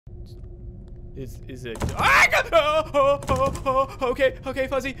Is it? Okay,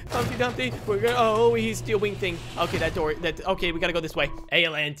 Fuzzy, Humpty Dumpty. We're gonna. Oh, he's stealing thing. Okay, that door. Okay. We gotta go this way. Hey,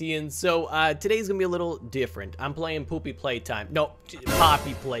 Atlanteans. So today's gonna be a little different. I'm playing Poppy Playtime. No,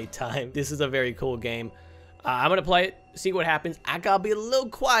 Poppy Playtime. This is a very cool game. I'm gonna play it, see what happens. I gotta be a little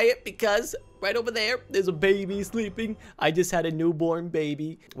quiet because right over there, there's a baby sleeping. I just had a newborn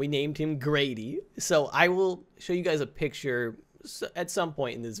baby. We named him Grady. So I will show you guys a picture at some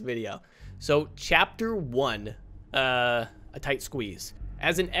point in this video. So chapter 1, a tight squeeze.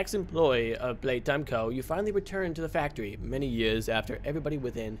 As an ex-employee of Playtime Co., you finally return to the factory many years after everybody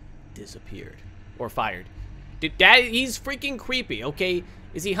within disappeared or fired. Dude, he's freaking creepy, okay?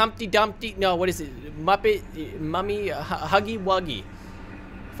 Is he Humpty Dumpty? No, what is it? Muppet, Mummy, Huggy Wuggy.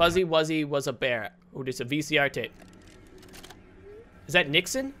 Fuzzy Wuzzy was a bear. Oh, there's a VCR tape. Is that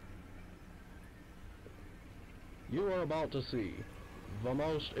Nixon? You are about to see the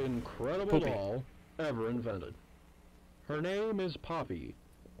most incredible doll ever invented. Her name is Poppy.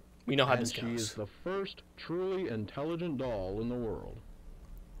 We know how this goes. She is the first truly intelligent doll in the world.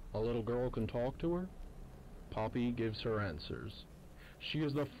 A little girl can talk to her. Poppy gives her answers. She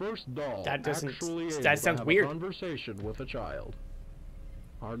is the first doll actually able to have a conversation with a child.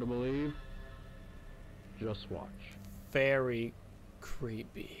 Hard to believe? Just watch. Very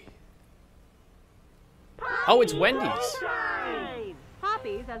creepy. Oh, it's Wendy's.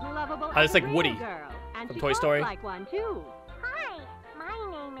 Poppy's as lovable it's like Woody from Toy Story. Like one too. Hi,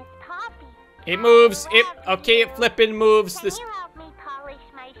 my name is Poppy. It moves. It flipping moves. Can you help me polish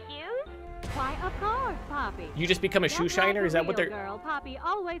my shoes? Why, of course, Poppy. You just become a shoe shiner? Is that what they're... Girl, Poppy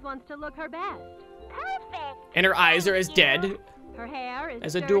always wants to look her best. Perfect. And her eyes are as dead Her hair is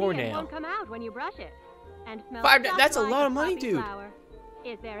as a sturdy doornail. and won't come out when you brush it. And smells That's a like lot of money, poppy dude. flower.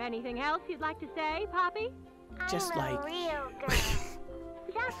 Is there anything else you'd like to say, Poppy? Just I'm like... a real girl.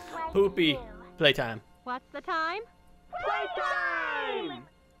 Just like Poopy you. Playtime. What's the time? Playtime!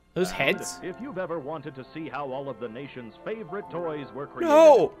 Those heads? If you've ever wanted to see how all of the nation's favorite toys were created,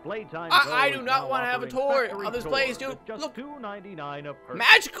 No! Playtime I Co. do is not now want to have a offering tour factory of this tours place, dude. at just Look, $2.99 a person.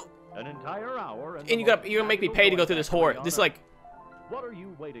 magical. An entire hour. And you're gonna make me pay to go through this horror. This is like What are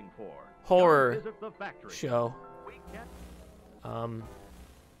you waiting for? horror Come visit the factory. show.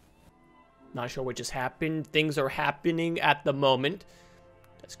 Not sure what just happened. Things are happening at the moment.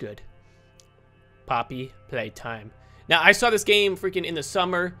 That's good. Poppy Playtime. Now, I saw this game freaking in the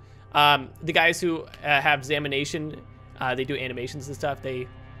summer. The guys who have Zamination, they do animations and stuff. They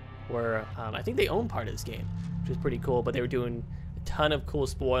were, I think they own part of this game, which is pretty cool. But they were doing a ton of cool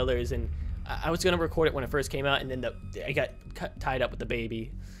spoilers. And I was going to record it when it first came out. And then I got tied up with the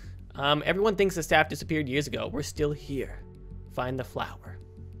baby. Everyone thinks the staff disappeared years ago. We're still here. Find the flower.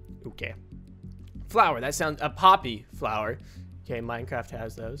 Okay. Flower, that sounds... A poppy flower. Okay, Minecraft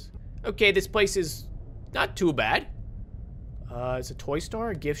has those. Okay, this place is not too bad. It's a toy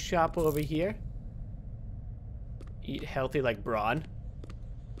store, a gift shop over here. Eat healthy like Braun.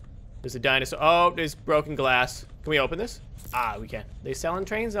 There's a dinosaur. Oh, there's broken glass. Can we open this? Ah, we can. They selling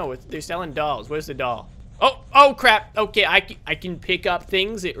trains? No, they're selling dolls. Where's the doll? Oh, crap. Okay, I can pick up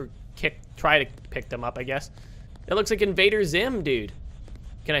things or try to pick them up, I guess. It looks like Invader Zim, dude.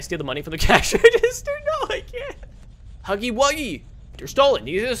 Can I steal the money from the cash register? No, I can't. Huggy Wuggy. They're stolen.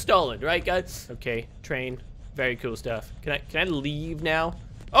 These are stolen, right, guys? Okay, train. Very cool stuff. Can I leave now?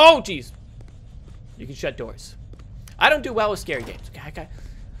 Oh, jeez. You can shut doors. I don't do well with scary games. Okay,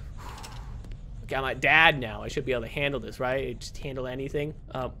 I'm my dad now. I should be able to handle this, right? I just handle anything.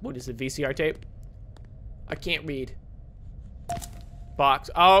 What is the VCR tape? I can't read. Box.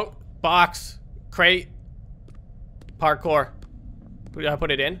 Oh, box. Crate. Parkour. I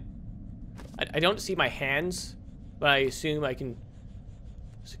put it in. I don't see my hands, but I assume I can.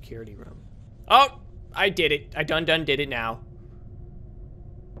 Security room. Oh, I did it. I done did it now.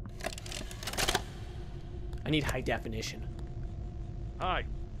 I need high definition. Hi,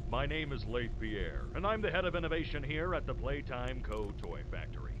 my name is Leith Pierre, and I'm the head of innovation here at the Playtime Co. Toy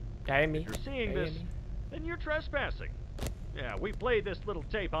Factory. Me. If you're seeing this, then you're trespassing. Yeah, we play this little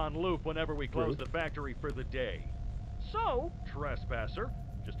tape on loop whenever we close the factory for the day. So, trespasser,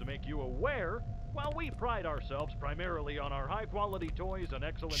 just to make you aware, while we pride ourselves primarily on our high-quality toys and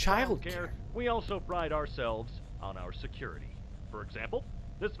excellent child care, we also pride ourselves on our security. For example,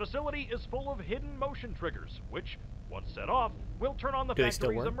 this facility is full of hidden motion triggers, which, once set off, will turn on the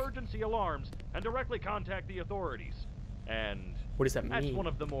factory's emergency alarms and directly contact the authorities. And what does that mean? That's one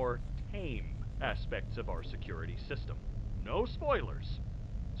of the more tame aspects of our security system. No spoilers.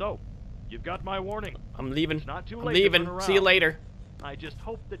 So, you've got my warning. I'm leaving. It's not too late. I'm leaving. See you later. I just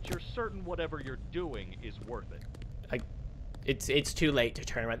hope that you're certain whatever you're doing is worth it. It's too late to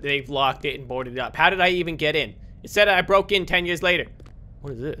turn around. They've locked it and boarded it up. How did I even get in? It said I broke in 10 years later.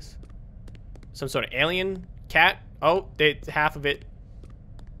 What is this? Some sort of alien cat? Oh, half of it.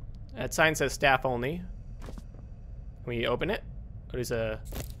 That sign says staff only. Can we open it? Oh, there's a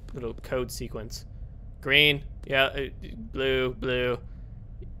little code sequence. Green. Yeah. Blue. Blue.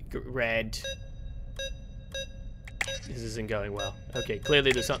 Red. This isn't going well. Okay,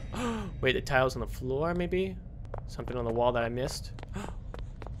 clearly there's some... Wait, the tiles on the floor, maybe? Something on the wall that I missed?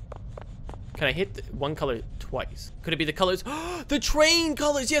 Can I hit one color twice? Could it be the colors? The train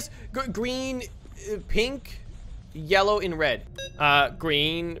colors, yes! Green, pink, yellow, and red.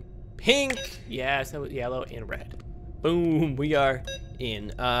 Green, pink. Yes, that was yellow and red. Boom, we are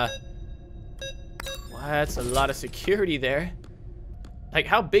in. That's a lot of security there. Like,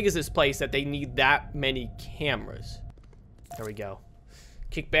 how big is this place that they need that many cameras? There we go.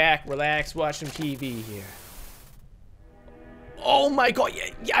 Kick back, relax, watch some TV here. Oh my god,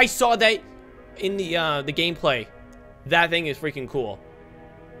 yeah, I saw that in the gameplay. That thing is freaking cool.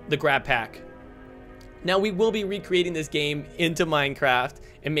 The grab pack. Now, we will be recreating this game into Minecraft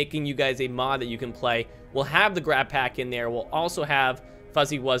and making you guys a mod that you can play. We'll have the grab pack in there. We'll also have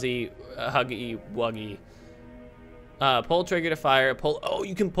Fuzzy Wuzzy, Huggy Wuggy. Pull trigger to fire, pull, oh,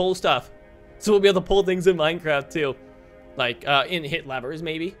 you can pull stuff. So we'll be able to pull things in Minecraft too. Like, hit levers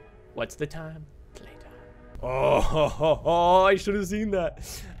maybe. What's the time? Playtime. Oh, I should have seen that.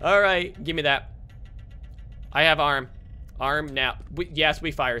 All right, give me that. I have arm. Arm now. Yes,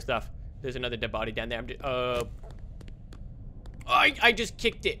 we fire stuff. There's another dead body down there. I'm just, I just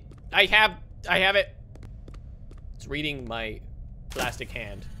kicked it. I have it. It's reading my plastic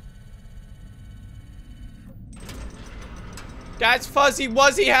hand. That's Fuzzy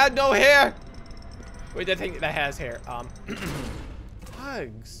Wuzzy had no hair. Wait, that thing that has hair.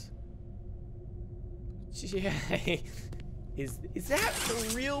 Hugs. Yeah. Is that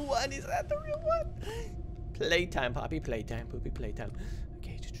the real one? Is that the real one? Playtime, Poppy Playtime, Poopy Playtime.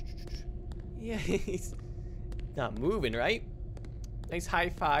 Okay. Yeah, he's not moving, right? Nice high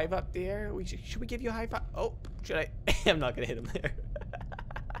five up there. Should we give you a high five? Oh, should I? I'm not gonna hit him there.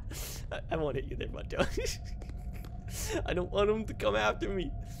 I won't hit you there, Monto. I don't want him to come after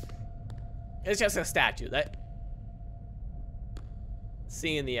me. It's just a statue. That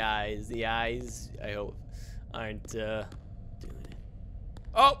seeing the eyes, I hope aren't doing it.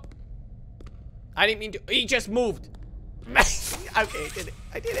 Oh, I didn't mean to. He just moved. Okay,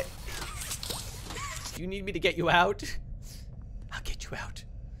 I did it. You need me to get you out? I'll get you out.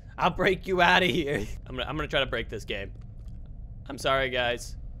 I'll break you out of here. I'm gonna try to break this game. I'm sorry,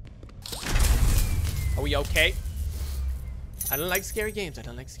 guys. Are we okay? I don't like scary games. I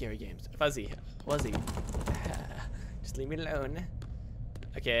don't like scary games. Fuzzy. Wuzzy. Just leave me alone.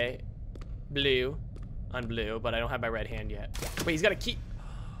 Okay. Blue. On blue, but I don't have my red hand yet. Wait, he's got a key.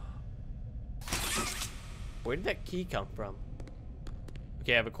 Where did that key come from?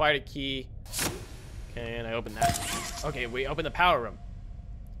 Okay, I've acquired a key. And I opened that. Okay, we open the power room.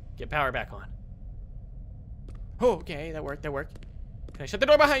 Get power back on. Oh, okay, that worked, that worked. Can I shut the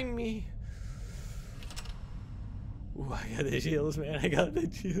door behind me? Ooh, I got the chills, man. I got the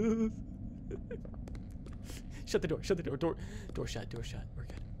chills. Shut the door, shut the door. Door shut, door shut. We're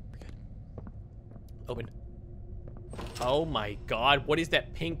good, we're good. Open. Oh my god, what is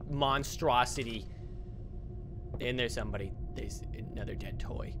that pink monstrosity? And there's somebody. There's another dead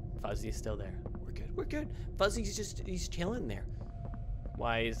toy. Fuzzy is still there. We're good, we're good. Fuzzy's just, he's chilling there.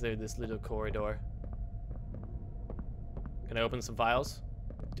 Why is there this little corridor? Can I open some files?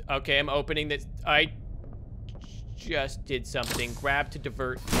 Okay, I'm opening this. I just did something. Grab to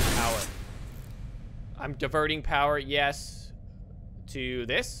divert power. I'm diverting power, yes. To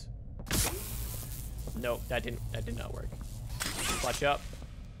this? Nope, that did not work. Clutch up.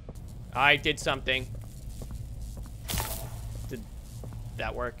 I did something. Did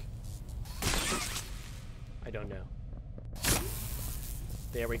that work? I don't know.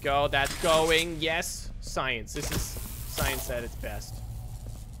 There we go. That's going. Yes. Science. This is science at its best.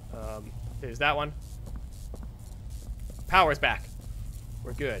 There's that one. Power's back.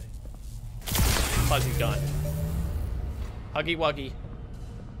 We're good. Fuzzy's gone. Huggy Wuggy.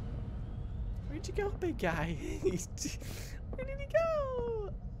 Where'd you go, big guy? Where did he go?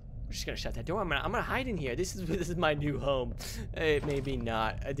 We're just gonna shut that door. I'm gonna hide in here. This is my new home. Maybe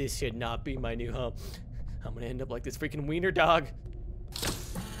not. This should not be my new home. I'm gonna end up like this freaking wiener dog.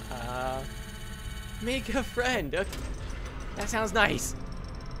 Make a friend. Okay. That sounds nice.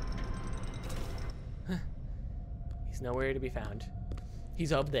 He's nowhere to be found.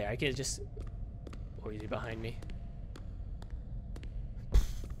 He's up there. I can just... Or is he behind me?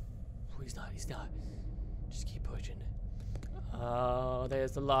 Oh, he's not. He's not. Just keep pushing. Oh,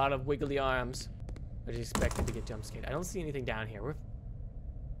 there's a lot of wiggly arms. I just expected to get jump scared. I don't see anything down here.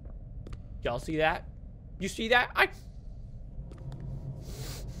 Y'all see that? You see that?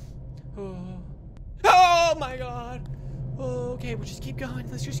 Oh my god. Okay, we'll just keep going.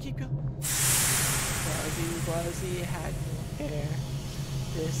 Let's just keep going. Fuzzy had no hair.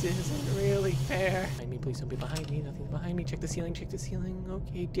 This isn't really fair. Behind me, please don't be behind me. Nothing's behind me. Check the ceiling, check the ceiling.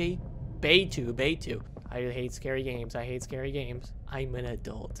 Okay, Bay 2. I hate scary games. I hate scary games. I'm an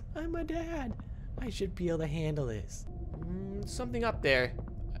adult. I'm a dad. I should be able to handle this. Something up there.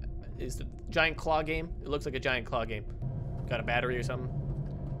 Is the giant claw game? It looks like a giant claw game. Got a battery or something?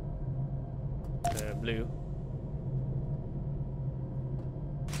 Blue.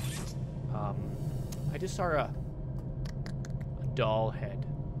 I just saw a doll head.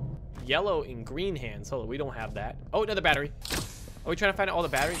 Yellow and green hands. Hold on, we don't have that. Oh, another battery. Are we trying to find all the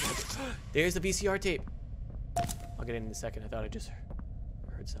batteries? There's the VCR tape. I'll get in a second. I thought I just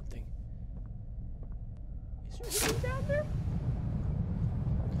heard something. Is there anything down there?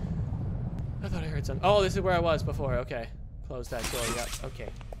 I thought I heard something. Oh, this is where I was before. Okay. Close that door. Yep. Okay.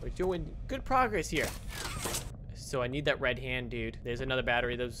 We're doing good progress here. So I need that red hand, dude. There's another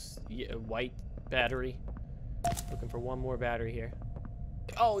battery. There's a white battery. Looking for one more battery here.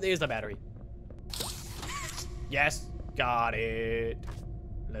 Oh, there's the battery. Yes. Got it.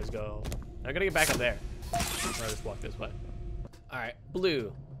 Let's go. I gotta get back up there. Or I'll just walk this way. All right.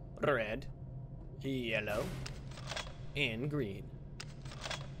 Blue, red, yellow, and green.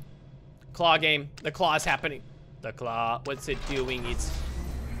 Claw game. The claw's happening. The claw. What's it doing? It's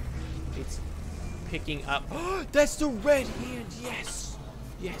picking up. Oh, that's the red hand. Yes.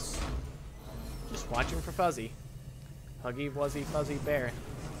 Yes. Just watching for Fuzzy. Huggy Wuzzy Fuzzy Bear.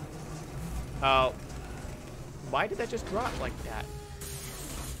 Oh. Why did that just drop like that?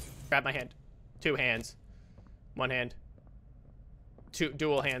 Grab my hand. 2 hands. 1 hand. 2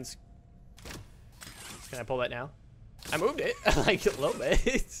 dual hands. Can I pull that now? I moved it. Like a little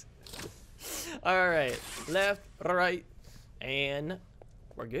bit. All right. Left, right, and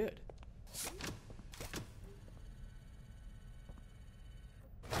we're good.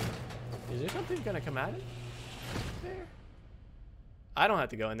 Is there something gonna come out of there? I don't have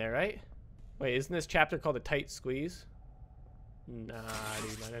to go in there, right? Wait, isn't this chapter called a tight squeeze? Nah,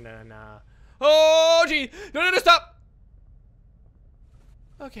 dude, nah. Oh, gee, no, stop.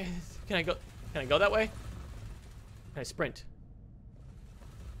 Okay, can I go that way? Can I sprint?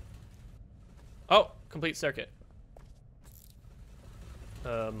 Oh, complete circuit.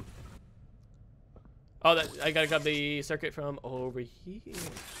 Oh, I gotta grab the circuit from over here.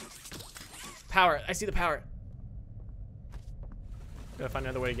 Power, I see the power. Gotta find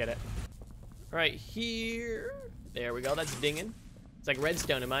another way to get it. Right here. There we go, that's dinging. It's like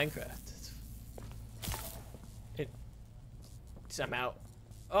redstone in Minecraft. Somehow.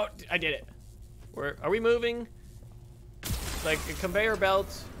 Oh, I did it. Are we moving? Like a conveyor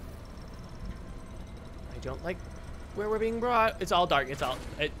belt. I don't like where we're being brought. It's all dark. It's all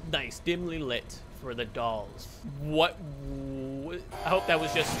nice, dimly lit for the dolls. What? I hope that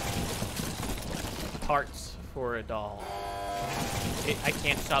was just parts for a doll. I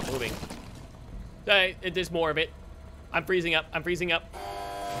can't stop moving. There's more of it. I'm freezing up. I'm freezing up.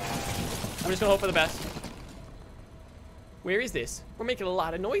 I'm just gonna hope for the best. Where is this? We're making a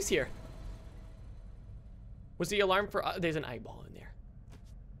lot of noise here. Was the alarm for... there's an eyeball in there.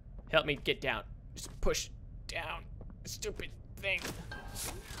 Help me get down. Just push down. Stupid thing.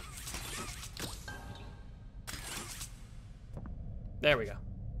 There we go.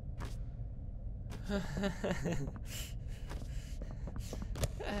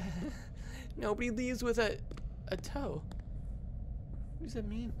 Nobody leaves with a toe. What does that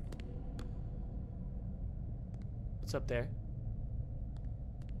mean? What's up there?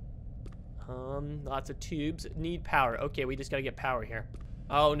 Lots of tubes. Need power. Okay, we just gotta get power here.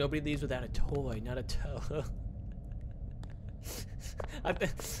 Oh, nobody leaves without a toy, not a toe.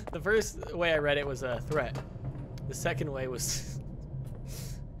 The first way I read it was a threat. The second way was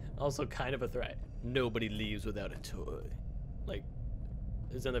also kind of a threat. Nobody leaves without a toy. Like,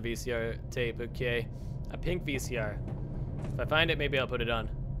 it's on the VCR tape, okay. A pink VCR. If I find it, maybe I'll put it on.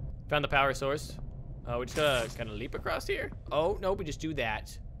 Found the power source. Oh, we just gotta kind of leap across here? Oh, no, we just do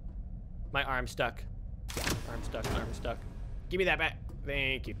that. My arm's stuck. Arm's stuck, arm's stuck. Give me that back.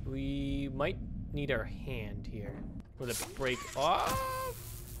 Thank you. We might need our hand here. Will it break off?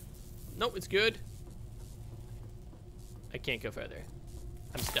 Nope, it's good. I can't go further.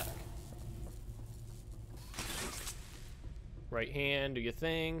 I'm stuck. Right hand, do your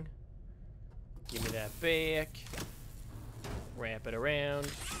thing. Give me that back. Wrap it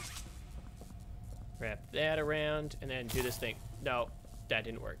around. Wrap that around and then do this thing. No, that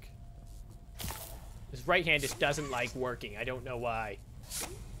didn't work. This right hand just doesn't like working. I don't know why.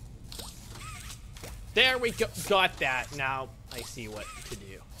 There we go. Got that. Now I see what to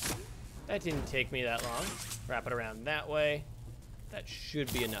do. That didn't take me that long. Wrap it around that way. That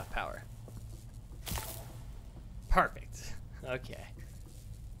should be enough power. Perfect. Okay.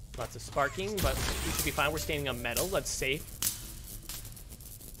 Lots of sparking, but we should be fine. We're standing on metal. That's safe.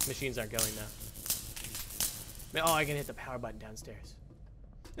 Machines aren't going now. Oh, I can hit the power button downstairs.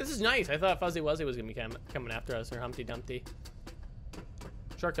 This is nice. I thought Fuzzy Wuzzy was going to be coming after us, or Humpty Dumpty.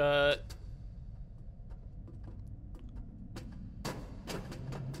 Shortcut.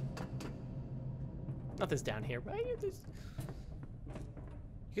 Nothing's down here, right? You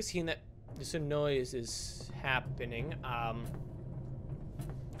can see that this noise is happening.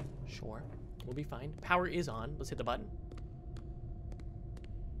 Sure. We'll be fine. Power is on. Let's hit the button.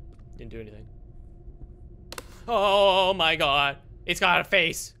 Didn't do anything. Oh my god. It's got a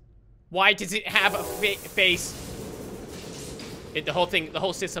face. Why does it have a face? The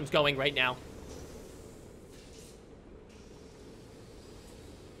whole system's going right now.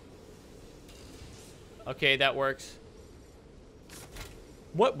 Okay, that works.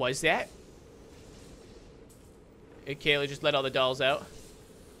 What was that? Hey, Kayla, just let all the dolls out.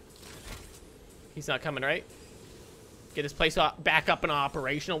 He's not coming, right? Get this place back up and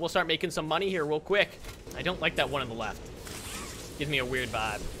operational. We'll start making some money here real quick. I don't like that one on the left. Gives me a weird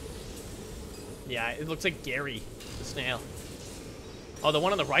vibe. Yeah, it looks like Gary, the snail. Oh, the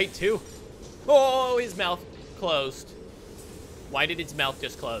one on the right, too. Oh, his mouth closed. Why did its mouth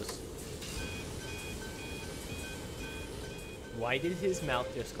just close? Why did his mouth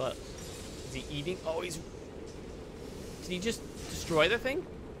just close? Is he eating? Oh, he's... Did he just destroy the thing?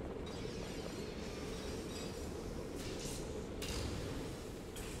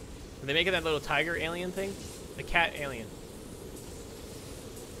 Are they making that little tiger alien thing? The cat alien.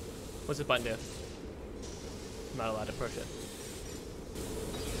 What's this button do? I'm not allowed to push it.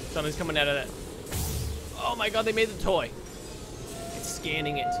 Something's coming out of that. Oh my god, they made the toy. It's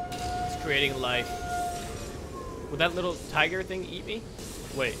scanning it. It's creating life. Will that little tiger thing eat me?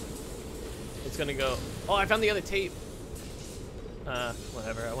 Wait. It's gonna go. Oh, I found the other tape.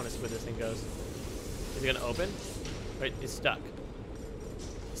 Whatever. I want to see where this thing goes. Is it gonna open? Right, it's stuck.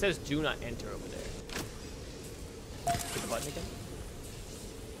 It says do not enter over there. Hit the button again.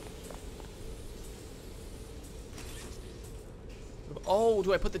 Oh,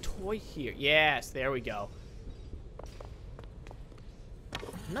 do I put the toy here? Yes, there we go.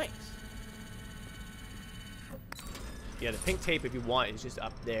 Nice. Yeah, the pink tape, if you want, is just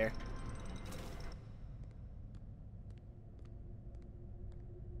up there.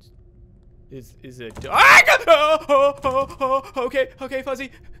 Is it? Okay, okay,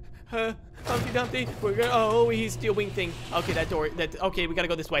 Fuzzy. Humpty Dumpty. We're gonna. Oh, he's doing thing. Okay, that door. Okay, we gotta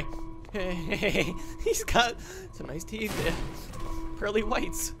go this way. He's got some nice teeth there. Pearly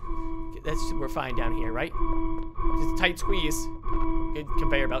whites. We're fine down here, right? Just a tight squeeze. Good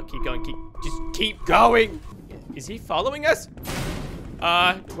conveyor belt. Keep going. Just keep going. Is he following us?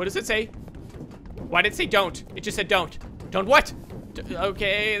 What does it say? Why did it say don't? It just said don't. Don't what?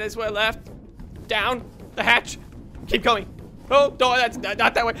 Okay, this way left. Down the hatch. Keep going. Oh, no, that's not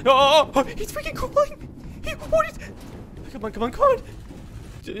that way. Oh, he's freaking going. What is? Come on, come on, come on.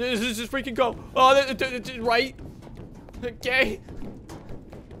 Just freaking go. Oh, right. Okay.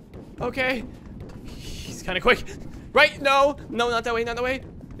 Okay. He's kind of quick. Right? No, not that way, not that way.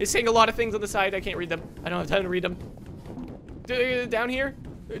 It's saying a lot of things on the side. I can't read them. I don't have time to read them. Down here.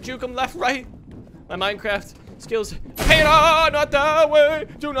 Juke them left, right. My Minecraft skills. Hey, no, not that way.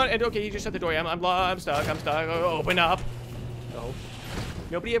 Do not. And okay, he just shut the door. I'm stuck. I'm stuck. Open up. No.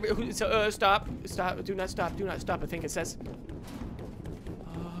 Nobody ever. Stop. Stop. Do not stop. Do not stop. I think it says.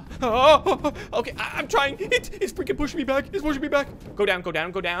 Okay. I'm trying. It's freaking pushing me back. It's pushing me back. Go down. Go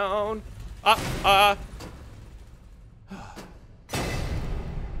down. Go down.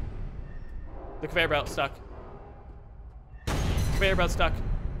 The conveyor belt stuck. Conveyor belt stuck.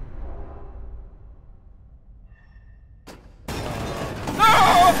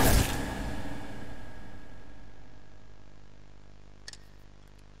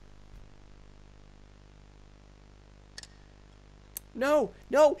 No,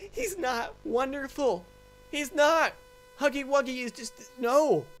 no, he's not wonderful. He's not. Huggy Wuggy is just,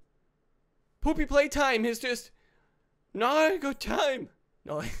 no. Poppy Playtime is just not a good time.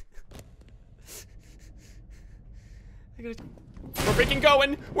 No. We're freaking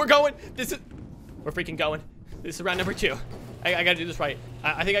going. We're going. We're freaking going. This is round number 2. I gotta do this right.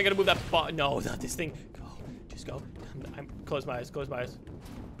 I think I gotta move that ball. No, not this thing. Go. Just go. Close my eyes. Close my eyes.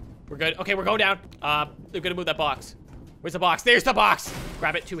 We're good. Okay, we're going down. They're gonna move that box. Where's the box? There's the box.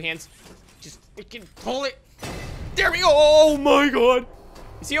 Grab it, 2 hands. Just freaking pull it. There we go. Oh my god.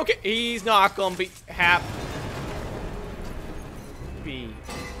 Is he okay? He's not gonna be happy.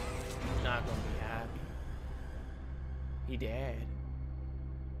 Not gonna be happy. He dead.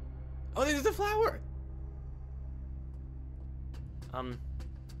 Oh, there's the flower. I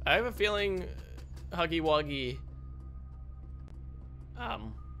have a feeling Huggy Wuggy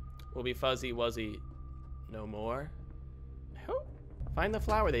will be Fuzzy Wuzzy no more. Oh, find the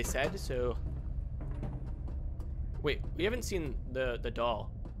flower, they said, so. Wait, we haven't seen the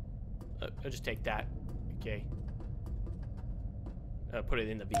doll. I'll just take that. Okay. Put it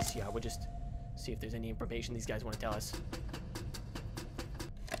in the VCR. We'll just see if there's any information these guys want to tell us.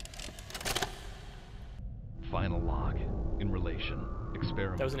 Final log. In relation.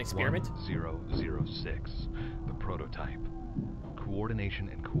 Experiment. That was an experiment? 1006. The prototype. Coordination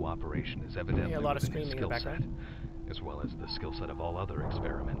and cooperation is evidently a lot of within his screaming in the skill set, background. as well as the skill set of all other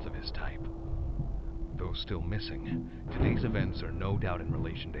experiments of his type. Though still missing, today's events are no doubt in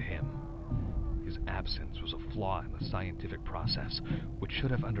relation to him. His absence was a flaw in the scientific process, which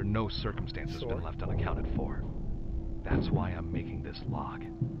should have under no circumstances been left unaccounted for. That's why I'm making this log,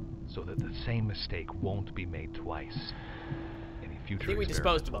 so that the same mistake won't be made twice. Any future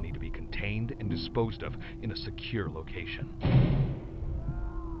experiments will need to be contained and disposed of in a secure location.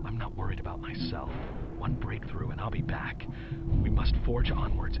 I'm not worried about myself. One breakthrough and I'll be back. We must forge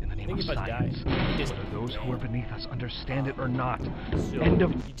onwards in the name of science. Whether those who are beneath us understand it or not. So End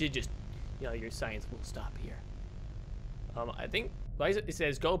of... You did just, your science will stop here. I think it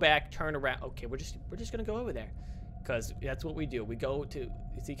says go back, turn around. Okay, we're just gonna go over there, because that's what we do. We go to.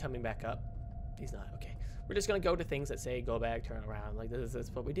 Is he coming back up? He's not. Okay, we're just gonna go to things that say go back, turn around. Like that's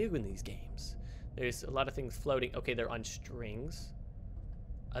what we do in these games. There's a lot of things floating. Okay, they're on strings.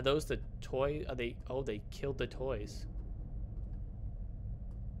 Are those the toys? Are they? Oh, they killed the toys.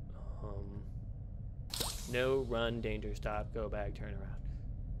 No, run, danger, stop, go back, turn around.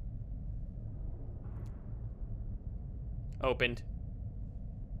 Opened.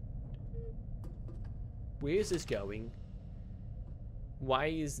 Where is this going? Why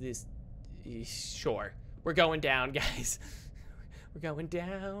is this? Sure, we're going down, guys. We're going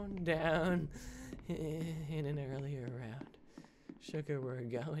down in an earlier round. Sugar, we're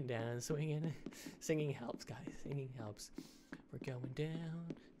going down, swinging, singing helps, guys. Singing helps. We're going down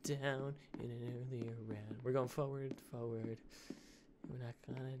in an earlier round. We're going forward. We're not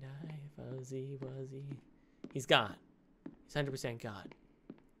gonna die, Fuzzy Wuzzy. He's gone. He's 100% gone.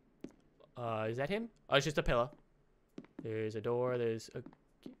 Is that him? Oh, it's just a pillow. There's a door. There's a...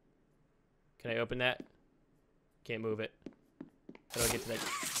 Can I open that? Can't move it. How do I get to that?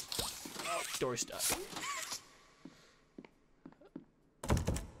 Oh, door stuck.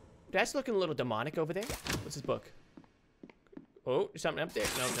 That's looking a little demonic over there. What's this book? Oh, there's something up there.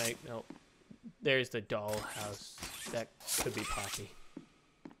 No. There's the dollhouse. That could be Poppy.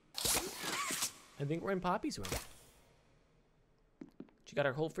 I think we're in Poppy's room. She got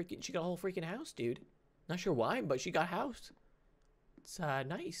a whole freaking house, dude. Not sure why, but she got house. It's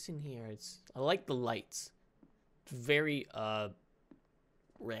nice in here. I like the lights. It's very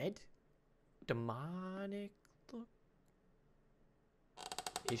red, demonic look.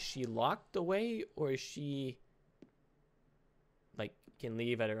 Is she locked away, or is she like can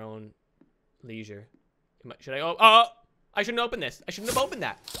leave at her own leisure? Should I? Oh! I shouldn't open this. I shouldn't have opened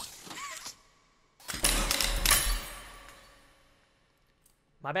that.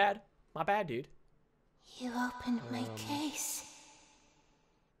 My bad, dude. You opened my case.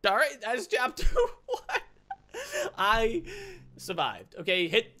 All right, that's chapter 1. I survived. Okay,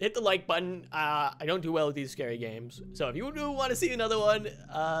 hit the like button. I don't do well with these scary games, so if you do want to see another one,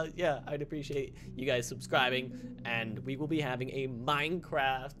 yeah, I'd appreciate you guys subscribing, and we will be having a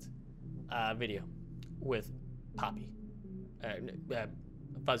Minecraft video with Poppy,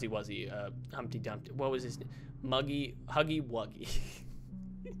 Fuzzy Wuzzy, Humpty Dumpty. What was his name? Huggy Wuggy.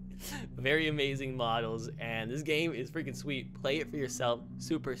 Very amazing models, and this game is freaking sweet. Play it for yourself.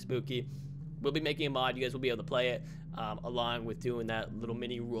 Super spooky. We'll be making a mod. You guys will be able to play it along with doing that little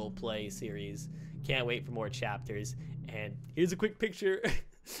mini role play series. Can't wait for more chapters. And here's a quick picture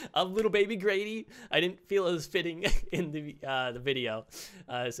of little baby Grady. I didn't feel it was fitting in the video,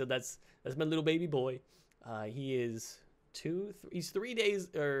 so that's my little baby boy. He is he's 3 days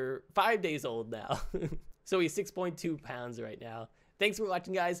or 5 days old now. So he's 6.2 pounds right now. Thanks for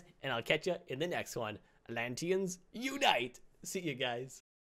watching, guys, and I'll catch you in the next one. Atlanteans unite. See you guys.